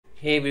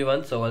Hey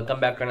everyone, so welcome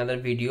back to another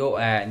video,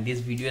 and this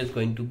video is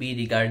going to be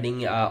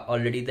regarding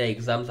already the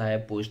exams I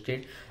have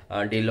posted,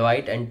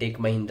 Deloitte and Tech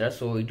Mahindra.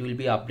 So it will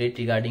be update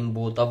regarding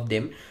both of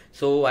them.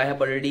 So I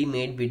have already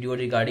made video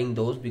regarding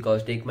those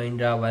because Tech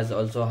Mahindra was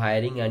also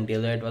hiring and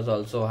Deloitte was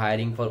also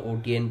hiring for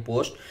OTN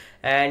post,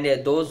 and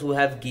those who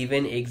have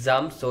given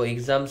exams, so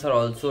exams are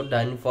also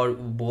done for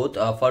both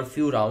for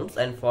few rounds,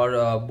 and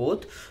for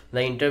both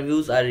the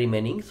interviews are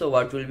remaining. So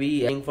what will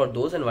be for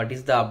those and what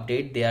is the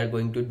update they are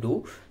going to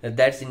do,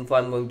 that's info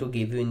I'm going to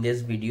give you in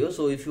this video.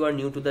 So if you are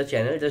new to the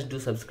channel, just do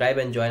subscribe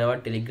and join our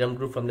Telegram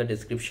group from the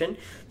description.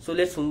 So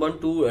let's move on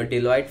to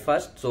Deloitte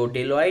first. So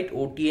Deloitte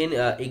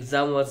OTN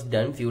exam was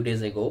done few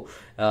days ago.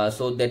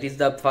 So that is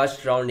the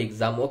first round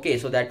exam. Okay,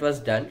 so that was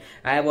done.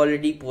 I have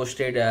already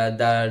posted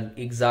the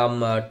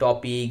exam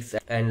topics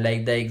and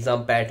like the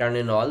exam pattern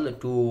and all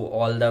to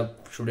all the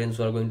students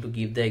who are going to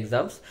give the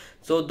exams.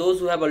 So those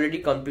who have already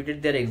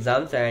completed their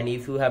exams, and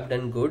if you have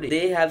done good,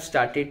 they have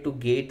started to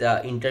get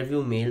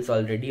interview mails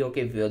already.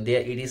 Okay,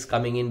 there it is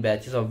coming in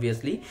batches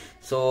obviously.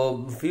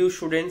 So few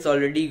students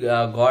already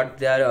got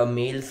their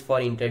mails for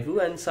interview,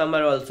 and some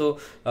are also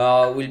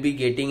will be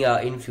getting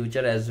in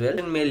future as well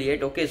in mail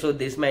yet. Okay, so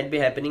this might be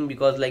happening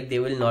because like they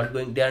are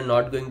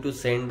not going to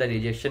send the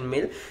rejection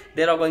mail.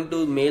 They are going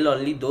to mail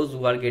only those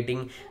who are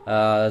getting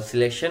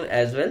selection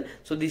as well.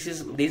 So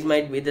this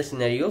might be the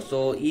scenario.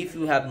 So if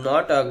you have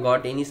not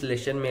got any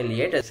selection mail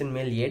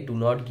yet, do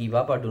not give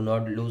up or do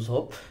not lose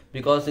hope,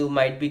 because you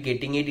might be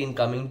getting it in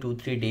coming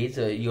 2-3 days,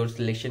 your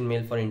selection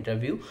mail for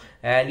interview,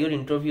 and your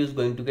interview is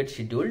going to get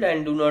scheduled.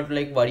 And do not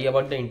like worry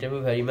about the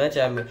interview very much.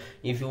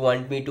 If you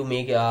want me to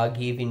make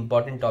give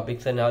important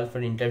topics and all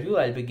for interview,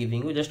 I'll be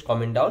giving you, just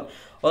comment down.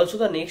 Also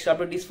the next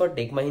update is for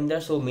Tech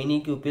Mahindra.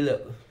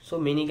 So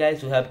many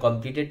guys who have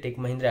completed Tech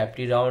Mahindra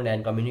apti round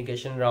and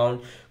communication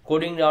round,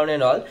 coding round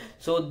and all,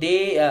 so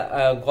they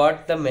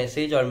got the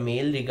message or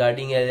mail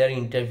regarding their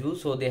interview.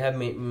 So they have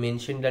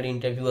mentioned that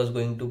interview was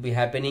going to be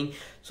happening.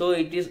 So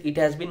it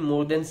has been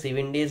more than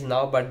 7 days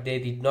now, but they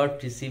did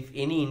not receive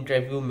any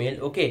interview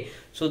mail. Okay,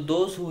 so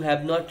those who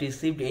have not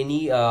received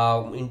any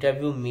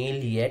interview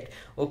mail yet,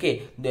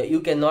 okay,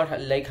 you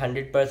cannot like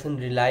 100%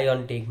 rely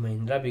on Tech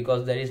Mahindra,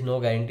 because there is no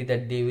guarantee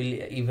that they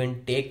will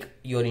even take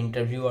your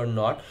interview or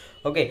not.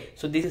 Okay,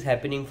 so this is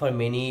happening for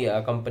many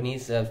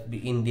companies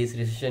in this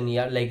recession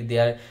year. Like they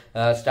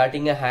are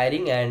starting a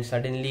hiring, and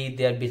suddenly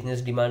their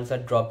business demands are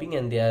dropping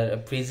and they are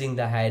freezing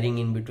the hiring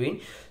in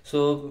between.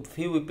 So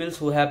few people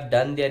who have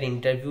done their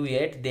interview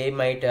yet, they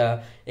might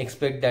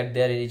expect that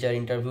their HR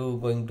interview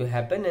going to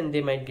happen and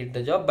they might get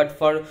the job. But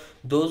for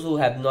those who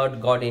have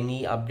not got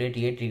any update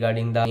yet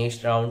regarding the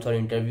next rounds or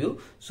interview,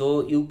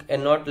 so you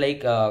cannot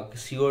like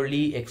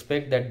surely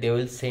expect that they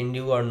will send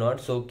you or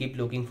not. So keep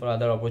looking for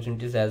other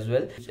opportunities as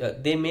well.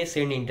 They may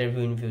send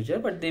interview in future,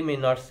 but they may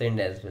not send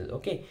as well.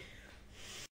 Okay.